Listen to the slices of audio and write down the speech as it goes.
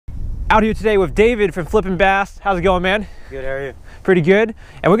Out here today with David from Flippin' Bass. How's it going, man? Good, how are you? Pretty good.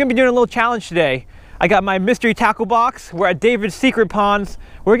 And we're gonna be doing a little challenge today. I got my mystery tackle box. We're at David's secret ponds.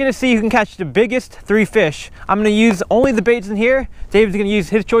 We're gonna see who can catch the biggest 3 fish. I'm gonna use only the baits in here. David's gonna use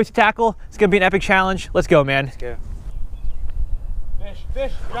his choice tackle. It's gonna be an epic challenge. Let's go, man. Let's go.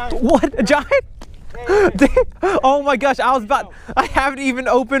 Fish, giant. What, a giant? Hey. Oh my gosh, I haven't even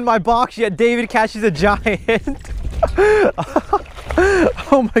opened my box yet. David catches a giant.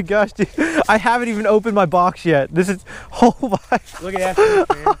 Oh my gosh, dude. I haven't even opened my box yet. This is, oh my. Look at that fish,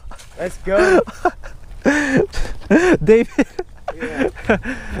 man. Let's go. David. Yeah.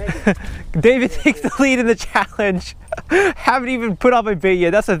 David takes the lead in the challenge. Haven't even put on my bait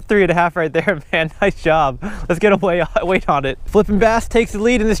yet. That's a 3.5 right there, man. Nice job. Let's get a weight on it. Flippin' Bass takes the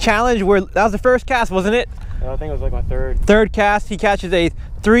lead in this challenge. That was the first cast, wasn't it? I think it was like my third. Third cast. He catches a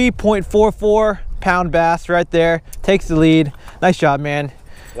 3.44 pound bass right there. Takes the lead. Nice job, man.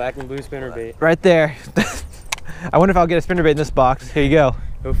 Black and blue spinnerbait. Right there. I wonder if I'll get a spinnerbait in this box. Here you go.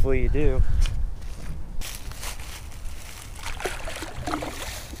 Hopefully you do.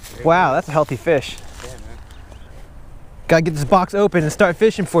 Wow, that's a healthy fish. Yeah, man. Gotta get this box open and start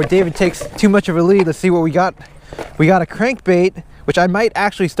fishing before David takes too much of a lead. Let's see what we got. We got a crankbait, which I might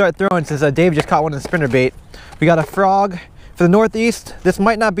actually start throwing since David just caught one in the spinnerbait. We got a frog for the northeast. This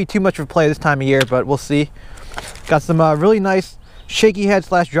might not be too much of a play this time of year, but we'll see. Got some really nice shaky head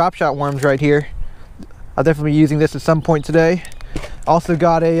 / drop shot worms right here. I'll definitely be using this at some point today. Also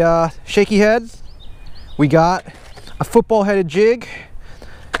got a shaky heads. We got a football headed jig.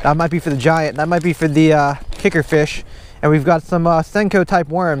 That might be for the giant. That might be for the kicker fish. And we've got some Senko type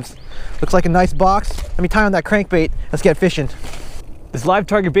worms. Looks like a nice box. Let me tie on that crankbait. Let's get fishing. This live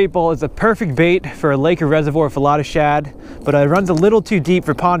target bait ball is a perfect bait for a lake or reservoir with a lot of shad, but it runs a little too deep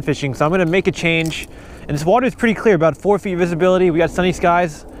for pond fishing, so I'm gonna make a change. And this water is pretty clear, about 4 feet visibility. We got sunny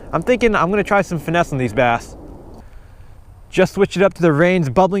skies. I'm thinking I'm gonna try some finesse on these bass. Just switched it up to the Reins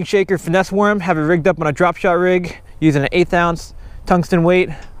bubbling shaker finesse worm. Have it rigged up on a drop shot rig using an 1/8 ounce tungsten weight.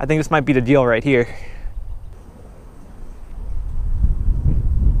 I think this might be the deal right here.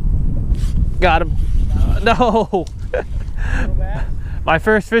 Got him. No. My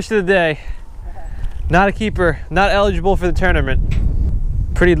first fish of the day. Not a keeper, not eligible for the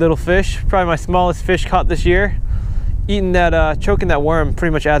tournament. Pretty little fish, probably my smallest fish caught this year. Eating that, choking that worm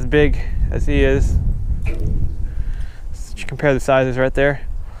pretty much as big as he is. Let's compare the sizes right there.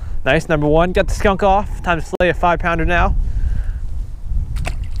 Nice, number one, got the skunk off. Time to slay a 5-pounder now.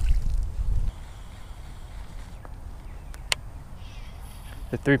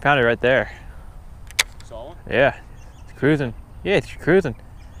 The 3-pounder right there. Solid? Yeah, it's cruising. Yeah, it's cruising.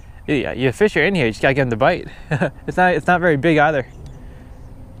 Yeah, you fish are in here, you just gotta get him to bite. It's not very big either.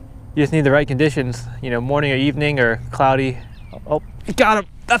 You just need the right conditions, you know, morning or evening or cloudy. Oh, got him.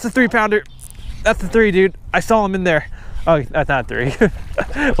 That's a 3-pounder. That's the 3, dude. I saw him in there. Oh, that's not 3.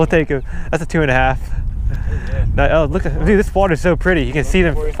 We'll take him. That's a 2.5. Oh, look at, dude, this water's so pretty. You can see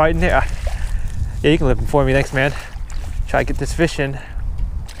them fighting there. Yeah, you can lift them for me. Thanks, man. Try to get this fish in.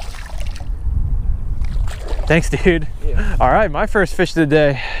 Thanks, dude. Yeah. All right, my first fish of the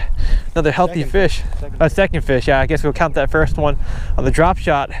day. Another healthy fish. Second fish, yeah. I guess we'll count that first one on the drop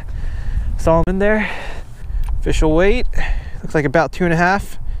shot. Saw him in there. Official weight, looks like about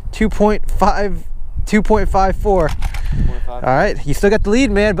 2.5, 2.54. All right, you still got the lead,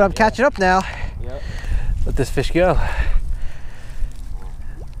 man, but I'm catching up now. Yep. Let this fish go.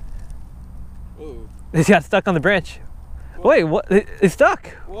 Ooh. He's got stuck on the branch. What? Wait, what? It's stuck.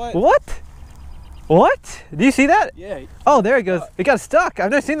 What? What? What? Do you see that? Yeah. Oh, there it goes. It got stuck.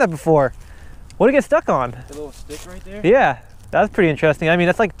 I've never seen that before. What did it get stuck on? The little stick right there? Yeah, that's pretty interesting. I mean,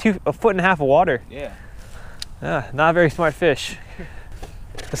 that's like 1.5 feet of water. Yeah. Not a very smart fish.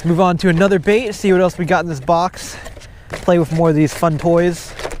 Let's move on to another bait, see what else we got in this box. Play with more of these fun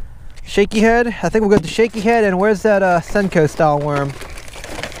toys. Shaky head. I think we'll go with the shaky head. And where's that Senko style worm?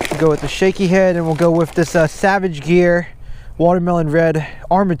 We'll go with the shaky head, and we'll go with this Savage Gear watermelon red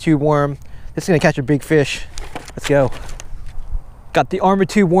armor tube worm. This is gonna catch a big fish. Let's go. Got the armor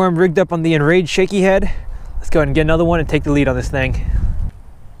tube worm rigged up on the Enraged shaky head. Let's go ahead and get another one and take the lead on this thing.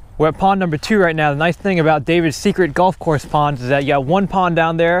 We're at pond number 2 right now. The nice thing about David's secret golf course ponds is that you got one pond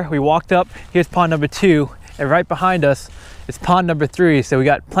down there. We walked up, here's pond number 2, and right behind us is pond number 3. So we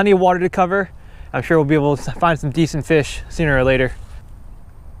got plenty of water to cover. I'm sure we'll be able to find some decent fish sooner or later.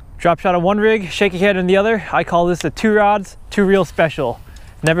 Drop shot on one rig, shaky head on the other. I call this a 2 rods, 2 reel special.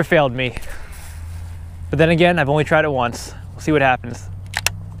 Never failed me. But then again, I've only tried it once. We'll see what happens.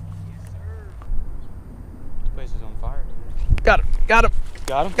 This place is on fire. Got him, got him.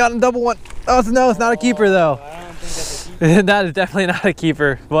 Got him? Got him, double one. Oh, no, it's not a keeper though. I don't think that's a keeper. That is definitely not a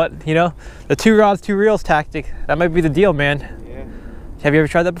keeper, but you know, the 2 rods, 2 reels tactic, that might be the deal, man. Yeah. Have you ever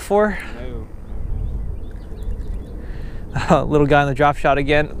tried that before? No. Little guy on the drop shot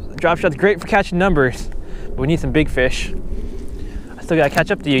again. Drop shot's great for catching numbers, but we need some big fish. I still gotta catch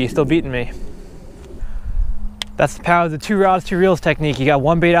up to you, you're still beating me. That's the power of the 2 rods, 2 reels technique. You got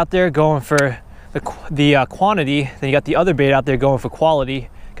one bait out there going for the quantity, then you got the other bait out there going for quality.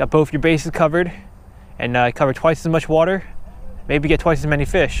 Got both your bases covered, and cover twice as much water, maybe get twice as many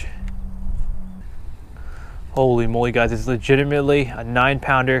fish. Holy moly, guys, this is legitimately a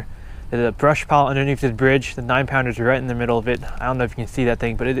 9-pounder. There's a brush pile underneath this bridge. The 9-pounder's right in the middle of it. I don't know if you can see that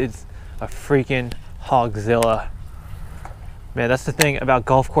thing, but it is a freaking hogzilla. Man, that's the thing about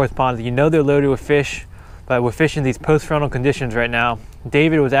golf course ponds. You know they're loaded with fish, but we're fishing these post-frontal conditions right now.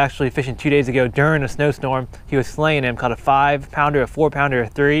 David was actually fishing 2 days ago during a snowstorm. He was slaying him, caught a 5-pounder, a 4-pounder, a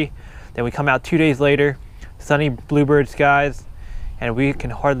 3. Then we come out 2 days later, sunny bluebird skies, and we can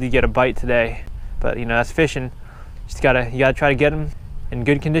hardly get a bite today. But you know, that's fishing. You gotta try to get them in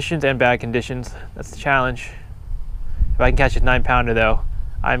good conditions and bad conditions. That's the challenge. If I can catch a 9-pounder though,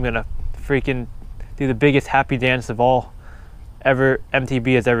 I'm gonna freaking do the biggest happy dance of all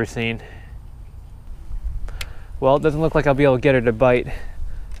MTB has ever seen. Well, it doesn't look like I'll be able to get her to bite.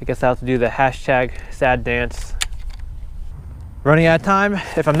 I guess I'll have to do the hashtag sad dance. Running out of time.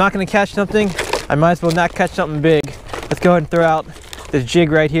 If I'm not gonna catch something, I might as well not catch something big. Let's go ahead and throw out this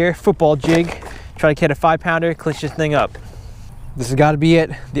jig right here, football jig. Try to get a 5-pounder, clinch this thing up. This has got to be it.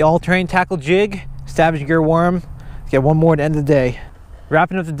 The all-terrain tackle jig, Savage Gear worm. Let's get one more at the end of the day.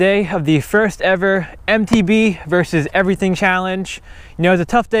 Wrapping up the day of the first ever MTB versus everything challenge. You know, it's a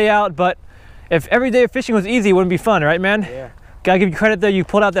tough day out, but if every day of fishing was easy, it wouldn't be fun, right, man? Yeah. Gotta give you credit there. You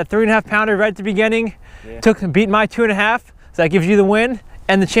pulled out that 3.5-pounder right at the beginning. Yeah. Beat my 2.5, so that gives you the win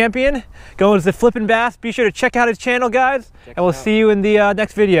and the champion. Going to the Flippin' Bass. Be sure to check out his channel, guys, and we'll see you in the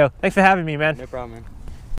next video. Thanks for having me, man. No problem, man.